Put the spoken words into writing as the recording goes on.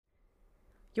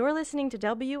You're listening to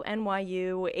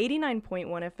WNYU 89.1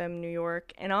 FM New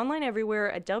York and online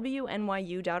everywhere at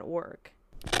WNYU.org.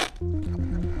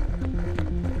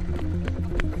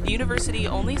 The university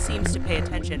only seems to pay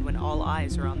attention when all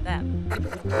eyes are on them.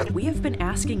 We have been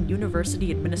asking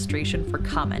university administration for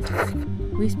comment.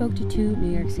 We spoke to 2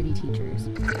 New York City teachers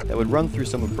that would run through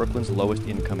some of Brooklyn's lowest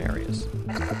income areas.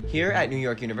 Here at New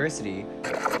York University,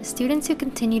 students who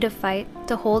continue to fight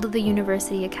to hold the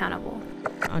university accountable.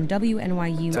 On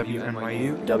WNYU.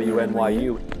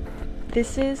 WNYU.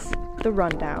 This is The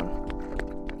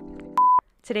Rundown.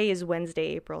 Today is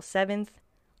Wednesday, April 7th.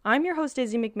 I'm your host,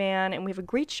 Izzy McMahon, and we have a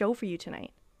great show for you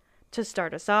tonight. To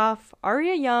start us off,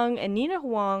 Aria Huang and Nia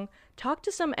Huang talked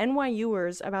to some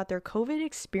NY'ers about their COVID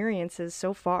experiences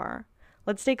so far.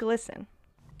 Let's take a listen.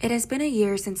 It has been a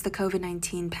year since the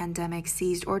COVID-19 pandemic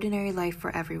seized ordinary life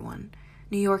for everyone.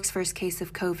 New York's first case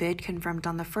of COVID, confirmed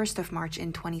on the 1st of March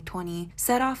in 2020,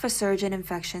 set off a surge in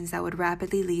infections that would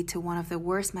rapidly lead to one of the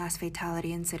worst mass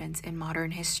fatality incidents in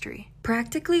modern history.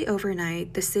 Practically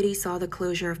overnight, the city saw the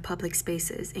closure of public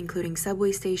spaces, including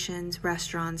subway stations,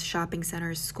 restaurants, shopping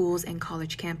centers, schools, and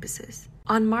college campuses.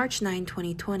 On March 9,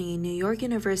 2020, New York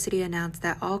University announced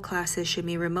that all classes should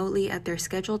meet remotely at their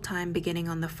scheduled time beginning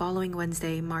on the following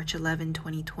Wednesday, March 11,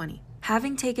 2020.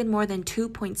 Having taken more than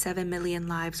 2.7 million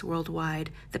lives worldwide,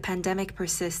 the pandemic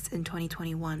persists in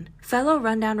 2021. Fellow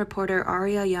Rundown reporter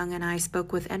Aria Huang and I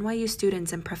spoke with NYU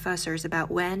students and professors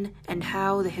about when and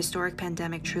how the historic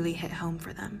pandemic truly hit home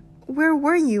for them. Where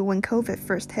were you when COVID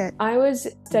first hit? I was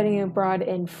studying abroad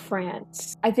in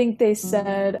France. I think they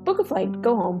said, book a flight,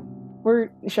 go home.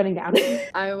 We're shutting down.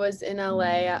 I was in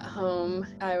LA at home.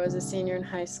 I was a senior in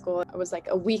high school. I was like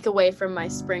a week away from my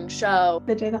spring show.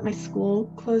 The day that my school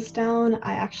closed down,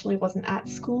 I actually wasn't at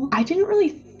school. I didn't really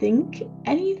think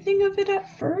anything of it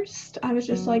at first. I was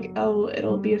just like, oh,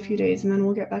 it'll be a few days and then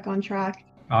we'll get back on track.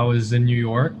 I was in New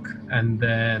York, and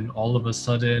then all of a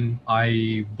sudden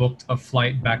I booked a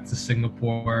flight back to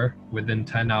Singapore within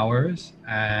 10 hours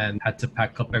and had to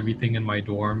pack up everything in my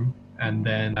dorm. And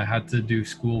then I had to do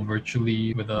school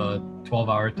virtually with a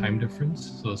 12-hour time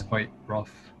difference, so it's quite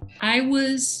rough. I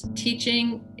was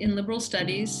teaching in liberal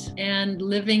studies and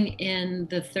living in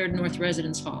the Third North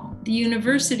Residence Hall. The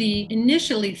university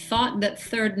initially thought that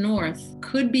Third North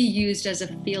could be used as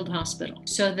a field hospital,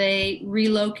 so they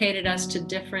relocated us to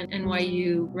different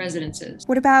NYU residences.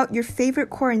 What about your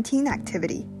favorite quarantine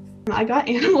activity? I got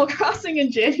Animal Crossing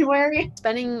in January.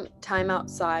 Spending time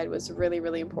outside was really,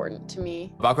 really important to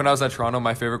me. Back when I was at Toronto,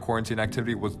 my favorite quarantine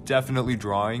activity was definitely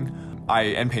drawing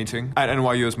and painting. At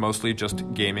NYU, it was mostly just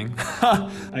gaming.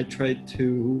 I tried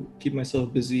to keep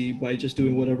myself busy by just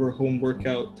doing whatever home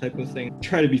workout type of thing.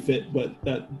 Try to be fit, but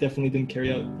that definitely didn't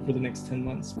carry out for the next 10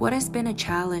 months. What has been a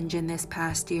challenge in this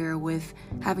past year with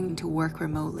having to work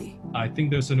remotely? I think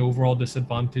there's an overall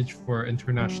disadvantage for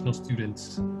international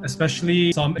students,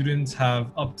 especially some students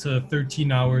have up to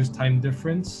 13 hours time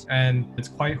difference, and it's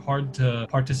quite hard to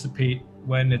participate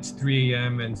when it's 3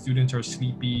 a.m. and students are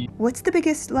sleepy. What's the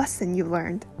biggest lesson you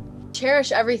learned?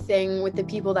 Cherish everything with the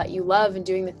people that you love and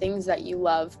doing the things that you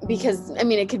love, because,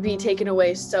 it could be taken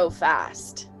away so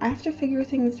fast. I have to figure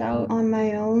things out on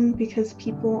my own because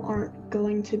people aren't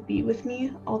going to be with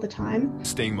me all the time.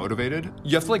 Staying motivated,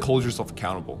 you have to hold yourself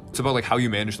accountable. It's about how you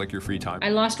manage your free time. I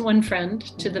lost one friend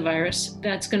to the virus.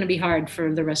 That's going to be hard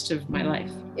for the rest of my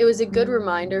life. It was a good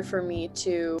reminder for me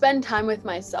to spend time with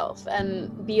myself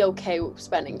and be okay with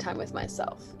spending time with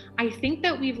myself. I think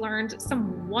that we've learned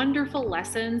some wonderful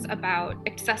lessons about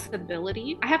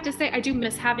accessibility. I have to say, I do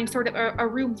miss having sort of a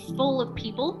room full of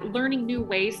people. Learning new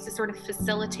ways to sort of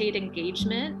facilitate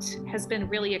engagement has been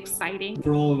really exciting.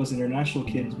 For all of us international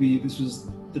kids, this was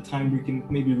the time we can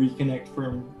maybe reconnect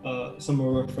from some of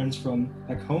our friends from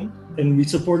back home. And we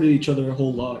supported each other a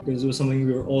whole lot because it was something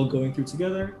we were all going through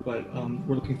together. But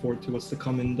we're looking forward to what's to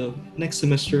come in the next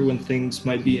semester when things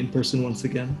might be in person once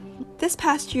again. This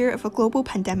past year of a global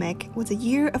pandemic was a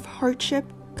year of hardship,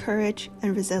 courage,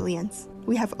 and resilience.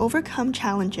 We have overcome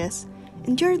challenges,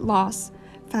 endured loss,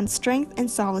 found strength in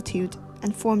solitude,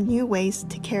 and formed new ways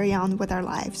to carry on with our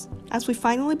lives. As we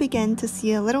finally begin to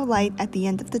see a little light at the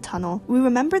end of the tunnel, we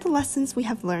remember the lessons we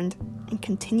have learned and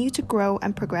continue to grow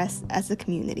and progress as a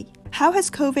community. How has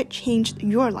COVID changed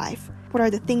your life? What are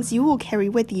the things you will carry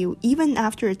with you even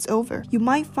after it's over? You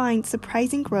might find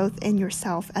surprising growth in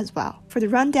yourself as well. For the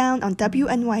rundown on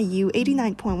WNYU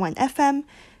 89.1 FM,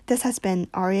 this has been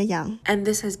Aria Huang. And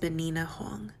this has been Nia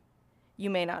Huang. You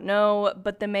may not know,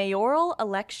 but the mayoral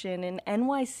election in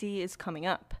NYC is coming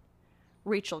up.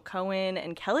 Rachel Cohen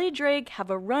and Kelly Drake have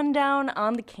a rundown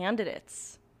on the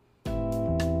candidates.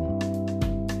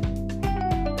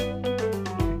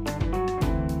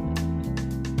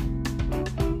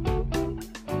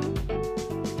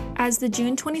 As the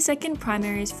June 22nd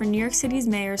primaries for New York City's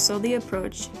mayor slowly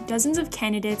approach, dozens of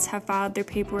candidates have filed their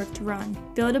paperwork to run.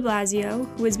 Bill de Blasio,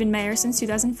 who has been mayor since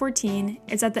 2014,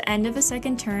 is at the end of a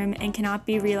second term and cannot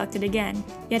be re-elected again,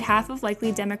 yet half of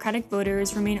likely Democratic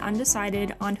voters remain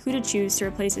undecided on who to choose to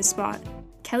replace his spot.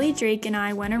 Kelly Drake and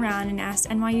I went around and asked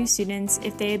NYU students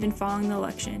if they had been following the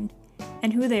election,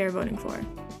 and who they are voting for.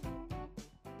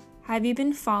 Have you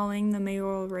been following the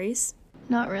mayoral race?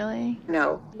 Not really.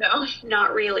 No,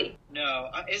 not really. No,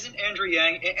 isn't Andrew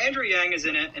Yang? Andrew Yang is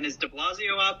in it, and is de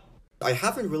Blasio up? I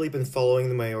haven't really been following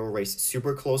the mayoral race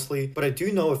super closely, but I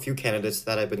do know a few candidates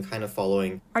that I've been kind of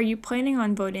following. Are you planning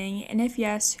on voting? And if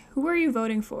yes, who are you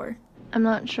voting for? I'm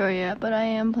not sure yet, but I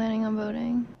am planning on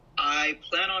voting. I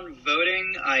plan on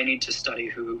voting. I need to study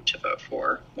who to vote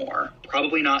for more.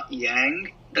 Probably not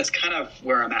Yang. That's kind of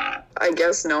where I'm at. I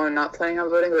guess no, I'm not planning on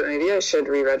voting, but maybe I should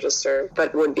re-register,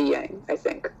 but would be Yang, I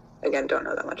think. Again, don't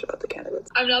know that much about the candidates.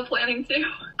 I'm not planning to.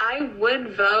 I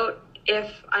would vote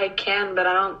if I can, but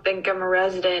I don't think I'm a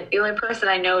resident. The only person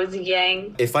I know is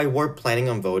Yang. If I were planning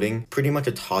on voting, pretty much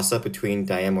a toss-up between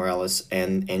Diane Morales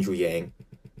and Andrew Yang.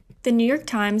 The New York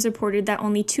Times reported that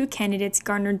only 2 candidates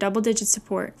garnered double-digit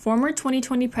support. Former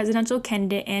 2020 presidential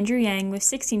candidate Andrew Yang with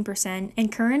 16%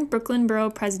 and current Brooklyn Borough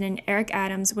President Eric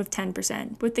Adams with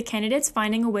 10%. With the candidates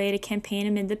finding a way to campaign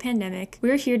amid the pandemic,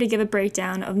 we're here to give a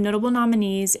breakdown of notable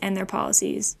nominees and their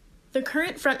policies. The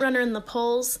current frontrunner in the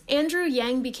polls, Andrew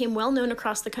Yang became well known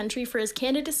across the country for his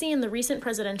candidacy in the recent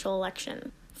presidential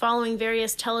election. Following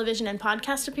various television and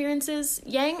podcast appearances,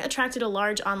 Yang attracted a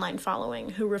large online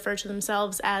following who refer to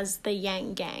themselves as the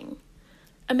Yang Gang.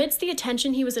 Amidst the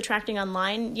attention he was attracting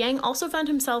online, Yang also found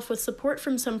himself with support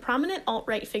from some prominent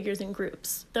alt-right figures and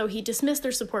groups, though he dismissed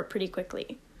their support pretty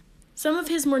quickly. Some of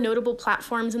his more notable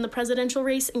platforms in the presidential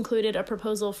race included a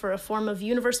proposal for a form of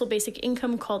universal basic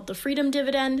income called the Freedom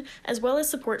Dividend, as well as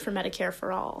support for Medicare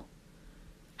for all.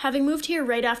 Having moved here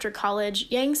right after college,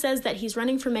 Yang says that he's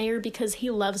running for mayor because he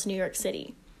loves New York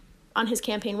City. On his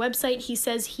campaign website, he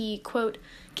says he, quote,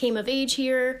 came of age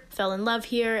here, fell in love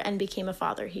here, and became a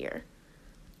father here.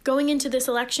 Going into this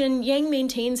election, Yang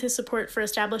maintains his support for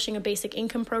establishing a basic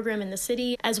income program in the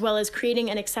city, as well as creating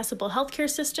an accessible healthcare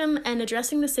system and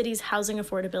addressing the city's housing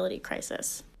affordability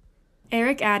crisis.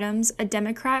 Eric Adams, a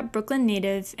Democrat, Brooklyn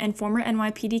native, and former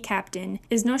NYPD captain,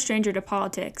 is no stranger to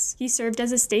politics. He served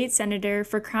as a state senator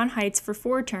for Crown Heights for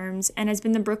 4 terms and has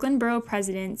been the Brooklyn Borough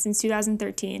president since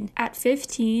 2013. At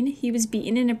 15, he was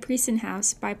beaten in a precinct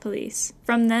house by police.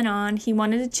 From then on, he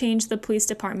wanted to change the police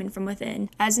department from within.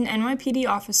 As an NYPD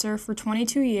officer for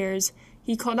 22 years,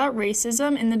 he called out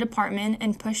racism in the department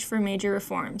and pushed for major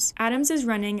reforms. Adams is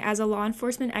running as a law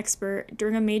enforcement expert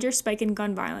during a major spike in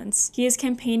gun violence. He is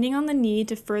campaigning on the need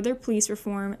to further police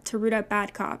reform to root out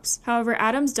bad cops. However,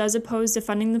 Adams does oppose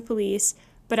defunding the police,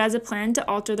 but has a plan to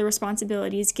alter the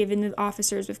responsibilities given to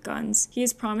officers with guns. He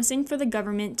is promising for the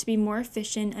government to be more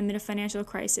efficient amid a financial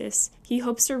crisis. He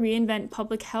hopes to reinvent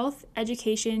public health,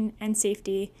 education, and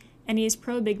safety, and he is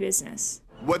pro-big business.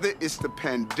 Whether it's the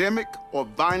pandemic or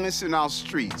violence in our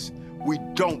streets, we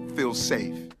don't feel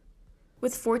safe.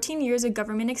 With 14 years of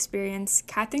government experience,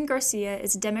 Catherine Garcia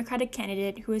is a Democratic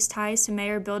candidate who has ties to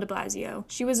Mayor Bill de Blasio.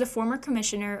 She was a former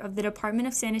commissioner of the Department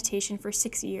of Sanitation for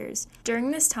 6 years.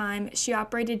 During this time, she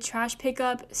operated trash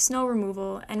pickup, snow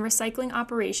removal, and recycling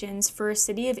operations for a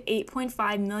city of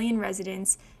 8.5 million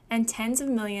residents and tens of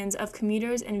millions of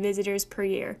commuters and visitors per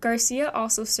year. Garcia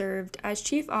also served as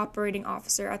Chief Operating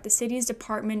Officer at the city's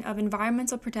Department of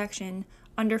Environmental Protection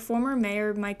under former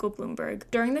Mayor Michael Bloomberg.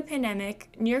 During the pandemic,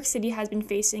 New York City has been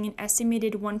facing an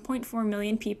estimated 1.4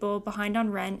 million people behind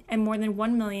on rent and more than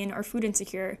 1 million are food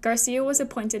insecure. Garcia was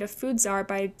appointed a food czar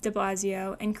by de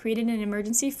Blasio and created an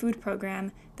emergency food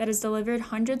program that has delivered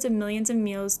hundreds of millions of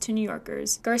meals to New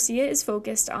Yorkers. Garcia is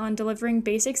focused on delivering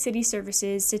basic city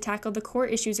services to tackle the core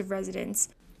issues of residents.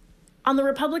 On the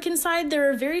Republican side, there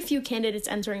are very few candidates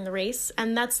entering the race,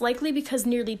 and that's likely because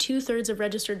nearly 2/3 of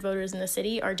registered voters in the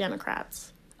city are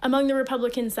Democrats. Among the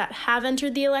Republicans that have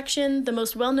entered the election, the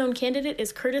most well-known candidate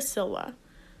is Curtis Silva.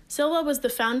 Silva was the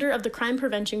founder of the crime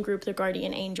prevention group the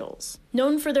Guardian Angels.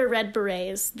 Known for their red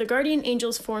berets, the Guardian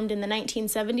Angels formed in the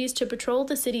 1970s to patrol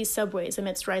the city's subways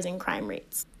amidst rising crime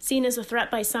rates. Seen as a threat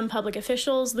by some public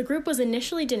officials, the group was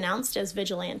initially denounced as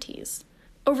vigilantes.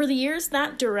 Over the years,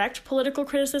 that direct political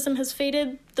criticism has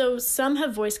faded, though some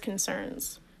have voiced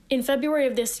concerns. In February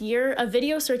of this year, a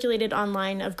video circulated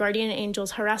online of Guardian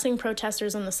Angels harassing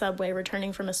protesters on the subway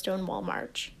returning from a Stonewall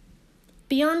march.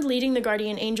 Beyond leading the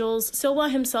Guardian Angels, Silva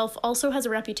himself also has a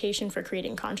reputation for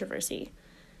creating controversy.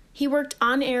 He worked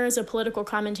on air as a political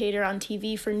commentator on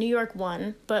TV for New York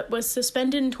One, but was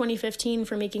suspended in 2015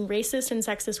 for making racist and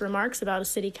sexist remarks about a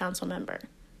city council member.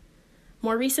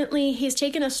 More recently, he's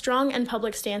taken a strong and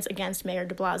public stance against Mayor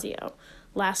de Blasio,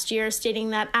 last year stating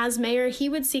that as mayor, he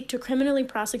would seek to criminally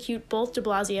prosecute both de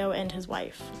Blasio and his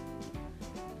wife.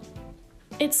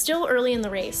 It's still early in the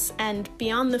race, and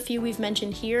beyond the few we've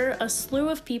mentioned here, a slew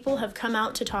of people have come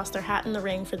out to toss their hat in the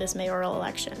ring for this mayoral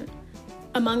election.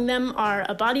 Among them are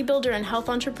a bodybuilder and health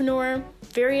entrepreneur,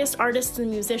 various artists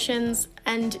and musicians,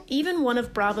 and even one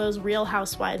of Bravo's Real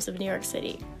Housewives of New York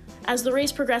City. As the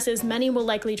race progresses, many will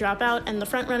likely drop out and the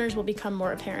frontrunners will become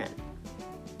more apparent.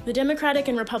 The Democratic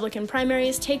and Republican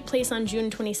primaries take place on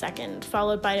June 22nd,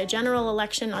 followed by a general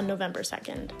election on November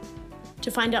 2nd.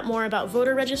 To find out more about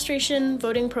voter registration,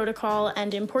 voting protocol,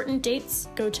 and important dates,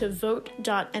 go to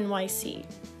vote.nyc.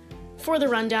 For The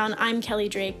Rundown, I'm Kelly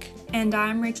Drake. And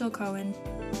I'm Rachel Cohen.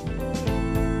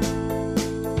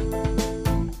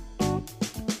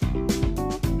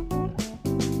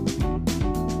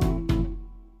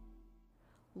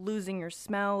 Losing your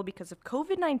smell because of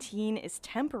COVID-19 is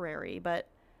temporary, but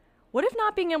what if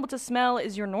not being able to smell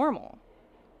is your normal?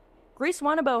 Grace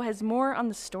Wanebo has more on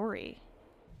the story.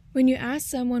 When you ask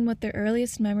someone what their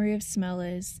earliest memory of smell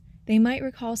is, they might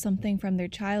recall something from their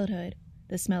childhood,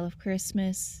 the smell of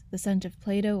Christmas, the scent of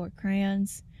Play-Doh or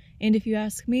crayons, and if you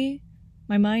ask me,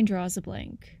 my mind draws a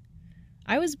blank.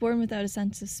 I was born without a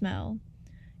sense of smell.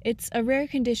 It's a rare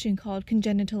condition called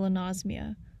congenital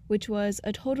anosmia, which was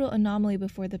a total anomaly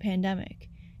before the pandemic.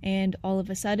 And all of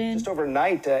a sudden... Just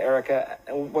overnight, Erica,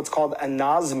 what's called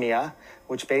anosmia,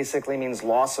 which basically means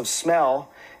loss of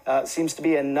smell, seems to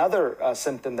be another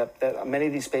symptom that many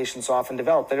of these patients often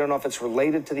develop. They don't know if it's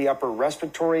related to the upper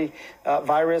respiratory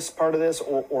virus part of this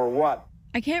or what.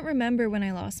 I can't remember when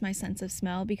I lost my sense of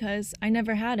smell because I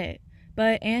never had it,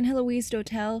 but Anne-Heloise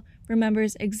Dotel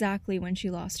remembers exactly when she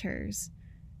lost hers.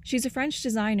 She's a French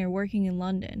designer working in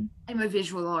London. I'm a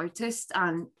visual artist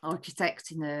and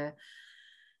architect in a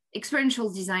experiential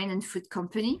design and food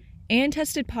company. Anne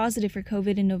tested positive for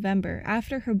COVID in November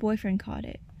after her boyfriend caught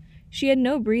it. She had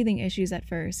no breathing issues at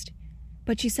first,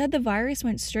 but she said the virus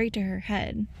went straight to her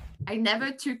head. I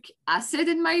never took acid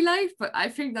in my life, but I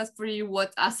think that's pretty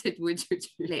what acid would do to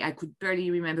me. Like, I could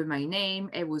barely remember my name.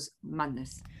 It was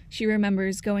madness. She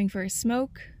remembers going for a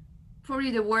smoke. Probably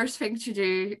the worst thing to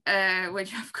do when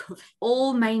you have COVID.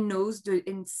 All my nose,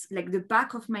 the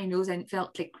back of my nose, and it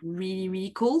felt like really,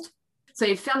 really cold. So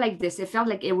it felt like this. It felt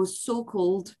like it was so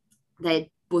cold that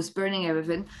it was burning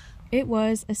everything. It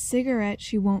was a cigarette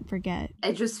she won't forget.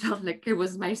 I just felt like it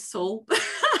was my soul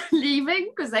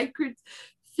leaving because I could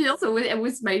feel, so it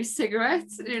was my cigarette,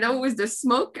 with the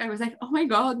smoke. I was like, oh my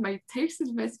God, my taste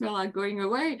and my smell are going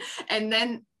away. And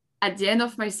then at the end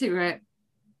of my cigarette,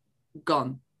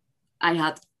 gone. I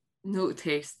had no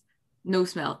taste, no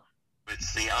smell.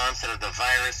 It's the onset of the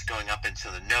virus going up into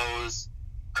the nose,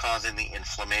 causing the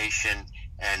inflammation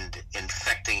and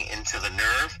infecting into the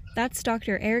nerve. That's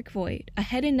Dr. Eric Voigt, a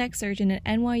head and neck surgeon at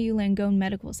NYU Langone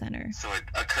Medical Center. So it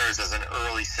occurs as an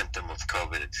early symptom of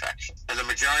COVID infection. And the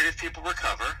majority of people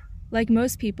recover. Like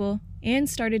most people, Anne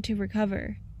started to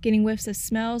recover, getting whiffs of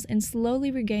smells and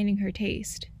slowly regaining her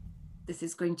taste. This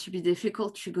is going to be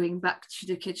difficult to going back to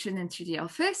the kitchen and to the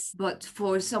office. But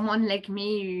for someone like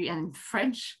me and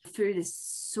French, food is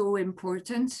so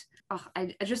important.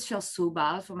 I just feel so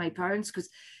bad for my parents because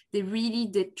they really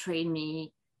did train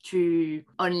me to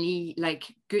only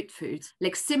like good food,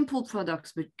 like simple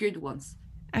products, but good ones.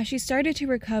 As she started to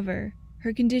recover,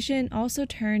 her condition also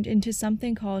turned into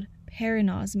something called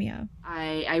paranosmia.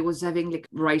 I was having like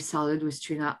rice salad with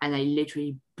tuna and I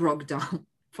literally broke down in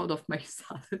front of my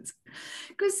salad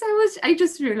because I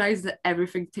just realized that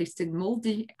everything tasted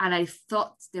moldy and I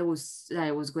thought I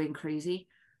was going crazy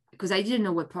because I didn't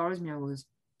know what paranosmia was.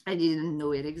 I didn't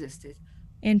know it existed.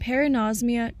 And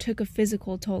paranosmia took a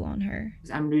physical toll on her.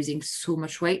 I'm losing so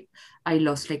much weight. I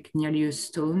lost like nearly a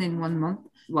stone in 1 month.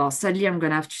 Well, sadly, I'm going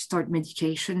to have to start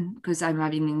medication because I'm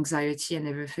having anxiety and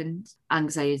everything.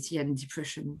 Anxiety and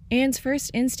depression. Anne's first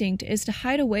instinct is to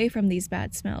hide away from these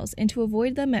bad smells and to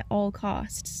avoid them at all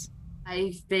costs.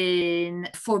 I've been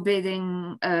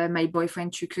forbidding my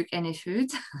boyfriend to cook any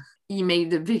food. He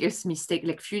made the biggest mistake.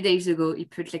 Like a few days ago, he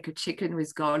put like a chicken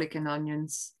with garlic and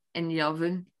onions in the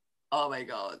oven. Oh my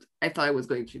God, I thought I was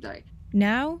going to die.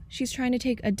 Now, she's trying to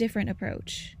take a different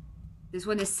approach. This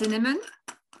one is cinnamon.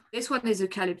 This one is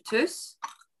eucalyptus.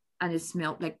 And it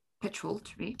smelled like petrol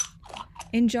to me.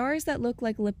 In jars that look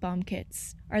like lip balm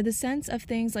kits are the scents of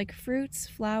things like fruits,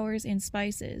 flowers, and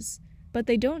spices. but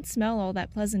they don't smell all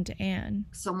that pleasant to Anne.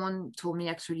 Someone told me,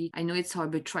 actually, I know it's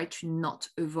hard, but try to not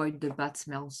avoid the bad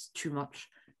smells too much.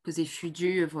 Because if you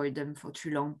do avoid them for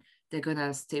too long, they're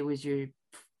gonna stay with you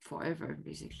forever,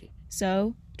 basically.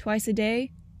 So, twice a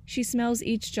day, she smells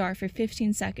each jar for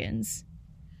 15 seconds.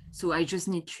 So I just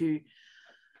need to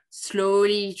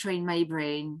slowly train my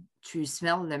brain to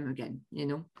smell them again, you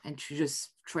know, and to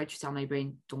just try to tell my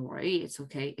brain, don't worry, it's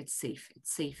okay, it's safe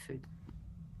food.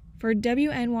 For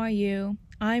WNYU,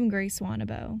 I'm Grace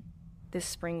Wanebo. This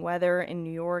spring weather in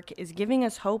New York is giving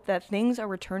us hope that things are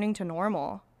returning to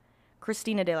normal.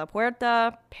 Cristina de la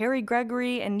Puerta,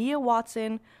 Gregory, and Nia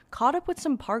Watson caught up with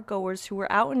some park-goers who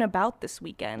were out and about this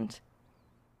weekend.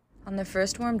 On the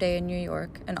first warm day in New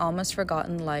York, an almost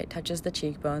forgotten light touches the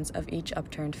cheekbones of each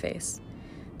upturned face.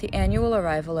 The annual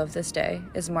arrival of this day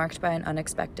is marked by an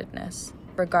unexpectedness,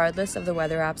 regardless of the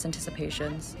weather app's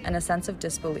anticipations, and a sense of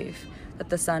disbelief that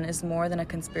the sun is more than a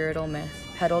conspiratorial myth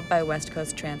peddled by West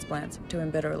Coast transplants to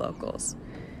embitter locals.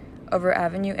 Over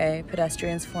Avenue A,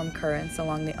 pedestrians form currents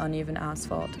along the uneven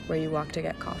asphalt where you walk to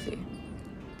get coffee.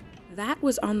 That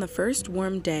was On the First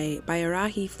Warm Day by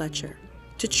Arahi Fletcher.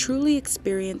 To truly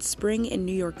experience spring in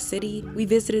New York City, we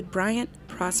visited Bryant,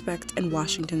 Prospect, and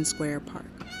Washington Square Park.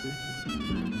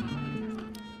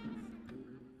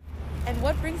 And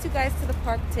what brings you guys to the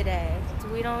park today?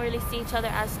 We don't really see each other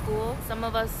at school. Some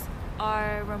of us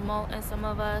are remote and some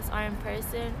of us are in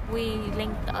person. We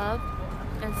linked up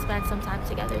and spent some time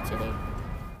together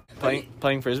today.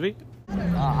 Playing Frisbee?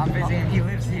 I'm visiting, he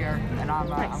lives here, and I'm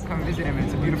coming to visit him.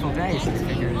 It's a beautiful day, so we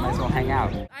figured we might as well hang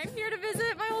out. I'm here to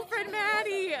visit my old friend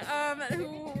Maddie,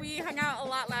 who we hung out a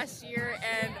lot last year,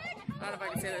 and I don't know if I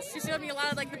can say this. She showed me a lot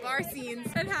of the bar scenes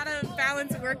and how to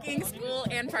balance working, school,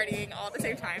 and partying all at the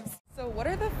same time. So what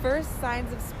are the first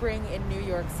signs of spring in New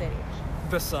York City?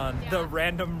 The sun, the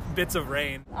random bits of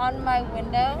rain. On my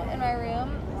window in my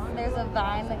room, there's a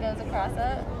vine that goes across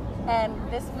it,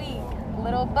 and this week,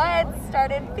 little buds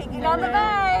started peeking on the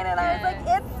vine, and I was like,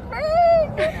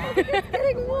 it's spring! It's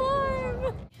getting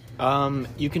warm!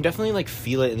 You can definitely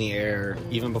feel it in the air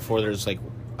even before there's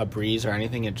a breeze or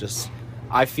anything.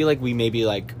 I feel like we maybe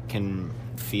can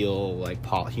feel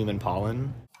human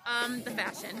pollen. The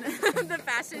fashion. The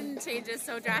fashion changes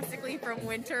so drastically from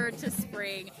winter to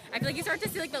spring. I feel like you start to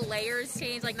see the layers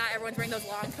change. Not everyone's wearing those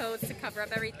long coats to cover up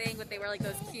everything, but they wear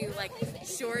those cute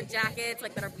short jackets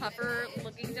that are puffer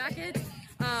looking jackets.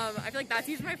 I feel like that's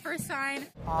usually my first sign.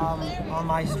 On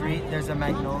my street there's a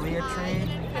magnolia tree,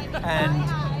 and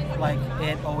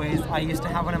I used to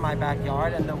have one in my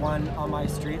backyard, and the one on my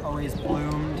street always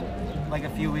bloomed a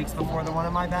few weeks before the one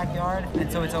in my backyard, and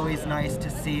so it's always nice to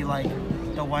see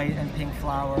the white and pink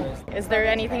flowers. Is there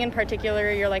anything in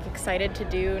particular you're excited to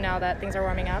do now that things are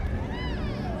warming up?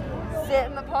 Sit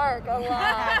in the park a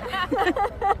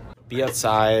lot. Be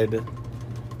outside,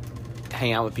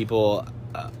 hang out with people,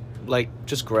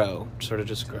 just grow.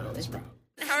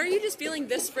 How are you just feeling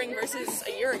this spring versus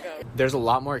a year ago? There's a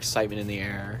lot more excitement in the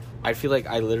air. I feel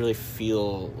I literally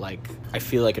feel like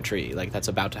a tree, that's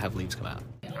about to have leaves come out.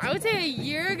 I would say a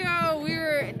year ago we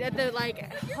were at the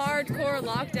hardcore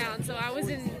lockdown, so I was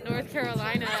in North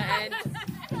Carolina, and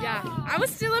yeah, I was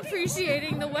still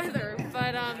appreciating the weather,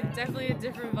 but definitely a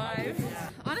different vibe.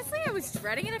 Honestly, I was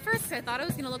dreading it at first because I thought it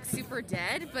was gonna look super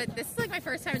dead, but this is my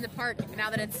first time in the park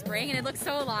now that it's spring, and it looks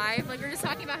so alive. We were just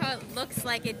talking about how it looks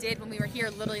like it did when we were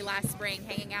here literally last spring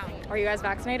hanging out. Are you guys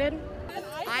vaccinated?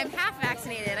 I'm half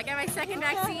vaccinated. I got my second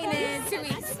vaccine in 2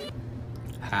 weeks.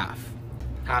 Half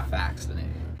vaccinated.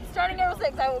 Starting April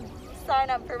 6th, I will sign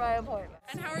up for my appointment.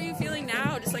 And how are you feeling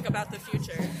now, just about the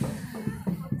future?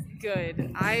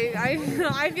 Good. I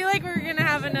feel like we're gonna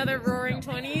have another roaring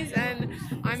 20s, and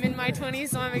I'm in my 20s,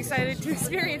 so I'm excited to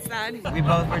experience that. We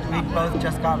both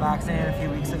just got vaccinated a few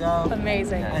weeks ago.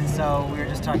 Amazing. And so we were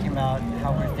just talking about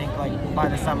how we think by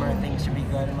the summer things should be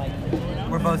good,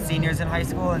 and we're both seniors in high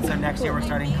school, and so next year we're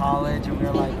starting college, and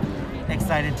we're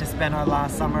excited to spend our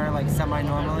last summer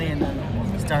semi-normally, and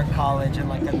then start college in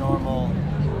a normal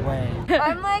way.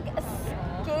 I'm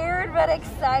scared but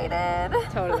excited.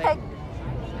 Totally.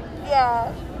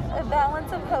 Yeah, a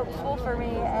balance of hopeful for me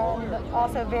and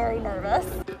also very nervous.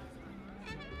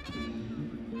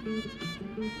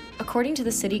 According to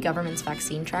the city government's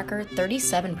vaccine tracker,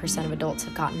 37% of adults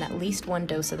have gotten at least one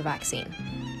dose of the vaccine.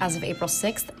 As of April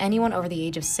 6th, anyone over the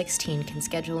age of 16 can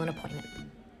schedule an appointment.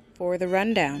 For the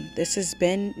rundown, this has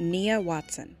been Nia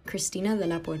Watson, Cristina de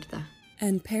la Puerta,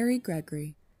 and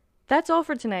Gregory. That's all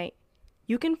for tonight.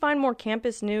 You can find more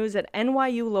campus news at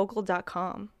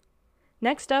nyulocal.com.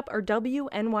 Next up are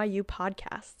WNYU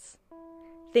podcasts.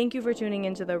 Thank you for tuning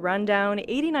into The Rundown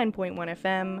 89.1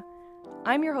 FM.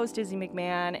 I'm your host, Izzy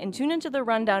McMahon, and tune into The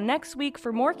Rundown next week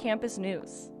for more campus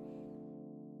news.